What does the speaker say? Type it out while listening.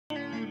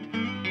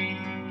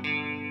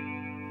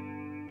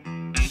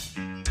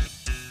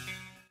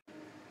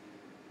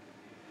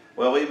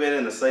Well, we've been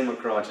in the SEMA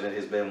crunch and it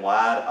has been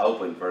wide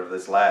open for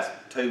this last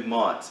 2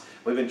 months.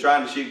 We've been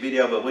trying to shoot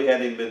video, but we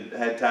hadn't even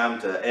had time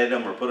to edit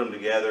them or put them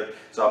together,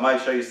 so I may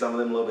show you some of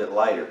them a little bit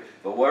later.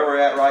 But where we're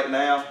at right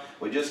now,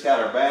 we just got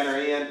our banner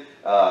in.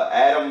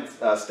 Adam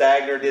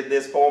Stagner did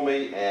this for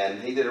me,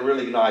 and he did a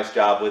really nice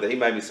job with it. He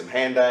made me some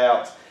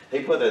handouts.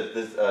 He put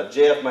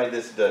Jeff made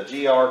this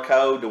GR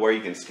code to where you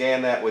can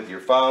scan that with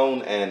your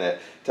phone, and it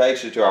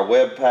takes you to our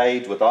web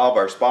page with all of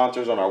our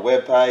sponsors on our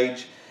web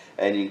page.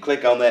 And you can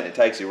click on that and it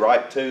takes you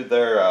right to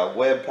their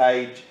web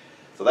page.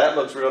 So that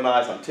looks real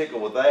nice. I'm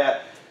tickled with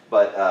that.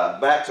 But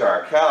back to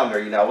our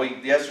calendar, you know,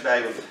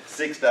 yesterday was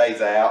 6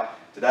 days out.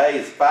 Today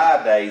is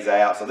 5 days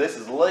out. So this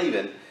is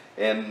leaving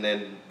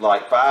in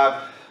like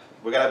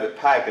we got to have it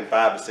packed in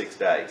 5 to 6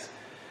 days.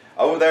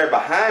 Over there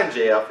behind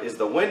Jeff is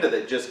the window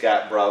that just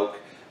got broke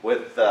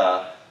with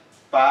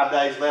 5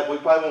 days left. We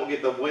probably won't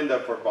get the window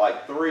for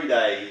like 3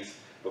 days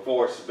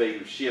before it's to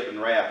be shipped and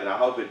wrapped. And I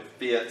hope it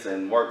fits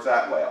and works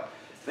out well.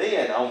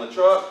 Then on the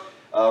truck,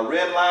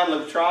 Redline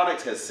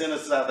Electronics has sent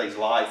us out these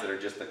lights that are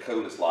just the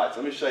coolest lights.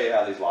 Let me show you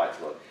how these lights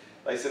look.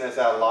 They sent us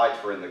out lights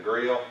for in the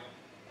grill.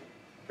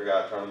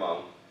 Forgot to turn them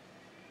on.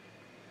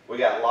 We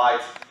got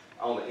lights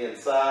on the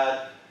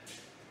inside.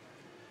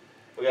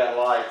 We got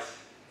lights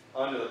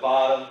under the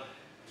bottom.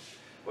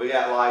 We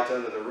got lights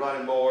under the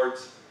running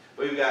boards.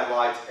 We've got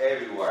lights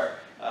everywhere.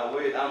 I'm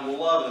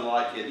loving the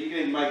light kit. You can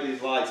even make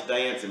these lights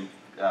dance in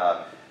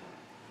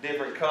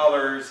different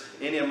colors,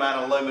 any amount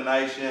of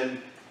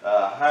illumination,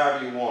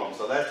 however you want them.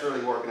 So that's really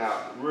working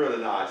out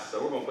really nice.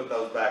 So we're going to put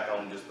those back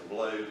on just the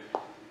blue,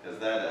 because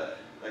that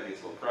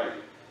gets a little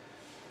crazy.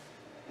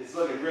 It's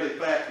looking really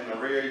fat from the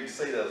rear. You can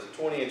see those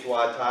 20-inch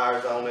wide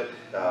tires on it.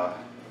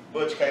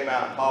 Butch came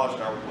out and polished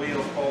our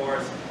wheels for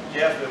us.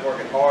 Jeff's been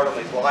working hard on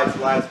these lights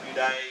the last few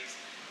days.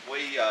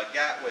 We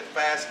got with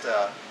fast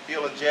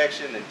fuel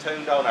injection and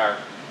tuned on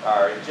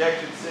our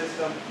injection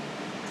system.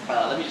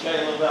 Let me show you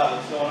a little bit about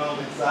what's going on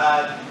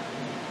inside.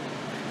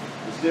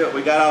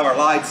 We got all our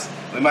lights.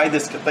 We made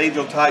this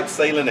cathedral type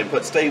ceiling and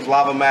put Steve's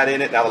lava mat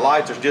in it. Now the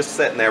lights are just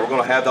sitting there. We're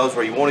going to have those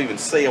where you won't even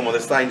see them, when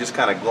this thing just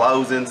kind of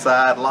glows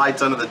inside.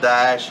 Lights under the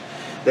dash.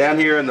 Down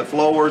here in the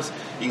floors,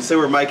 you can see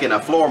we're making a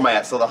floor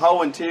mat. So the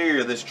whole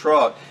interior of this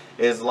truck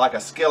is like a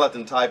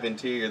skeleton type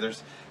interior.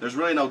 There's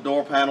really no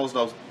door panels,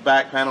 no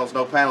back panels,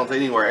 no panels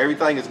anywhere.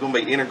 Everything is going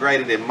to be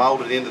integrated and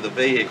molded into the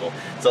vehicle.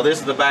 So this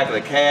is the back of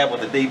the cab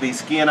with the DB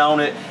skin on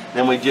it.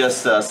 Then we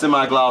just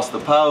semi-gloss the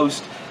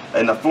post.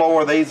 And the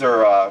floor, these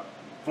are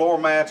floor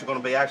mats are going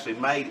to be actually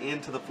made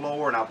into the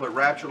floor, and I'll put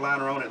Rapture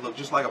liner on it. It looks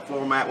just like a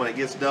floor mat when it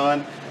gets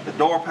done. The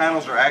door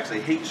panels are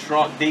actually heat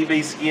shrunk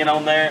DB skin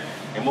on there,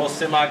 and we'll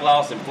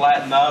semi-gloss and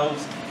flatten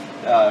those.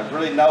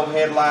 Really no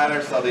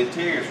headliner, so the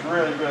interior is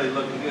really, really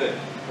looking good.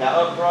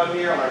 Now up front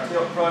here on our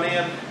tilt front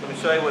end, let me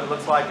show you what it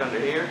looks like under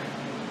here.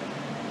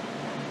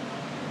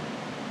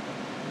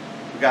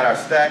 We've got our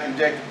stack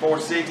injected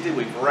 460.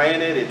 We've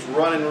ran it. It's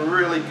running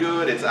really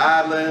good. It's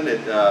idling.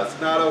 It's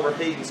not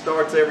overheating.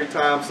 Starts every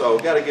time. So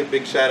got to give a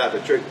big shout out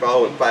to Trick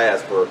Bow and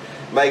Fast for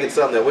making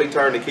something that we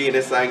turned the key and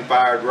this thing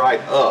fired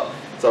right up.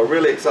 So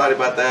really excited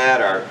about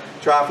that. Our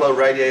tri-flow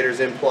radiator's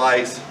in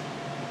place.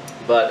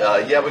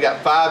 But yeah, we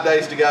got 5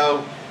 days to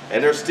go,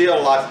 and there's still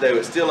a lot to do.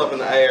 It's still up in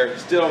the air.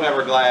 Still don't have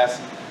our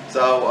glass.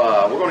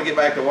 So we're going to get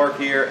back to work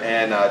here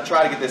and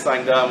try to get this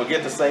thing done. We'll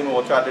get to SEMA.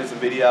 We'll try to do some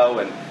video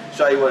and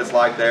show you what it's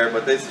like there.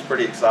 But this is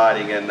pretty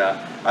exciting, and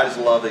I just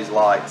love these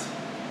lights.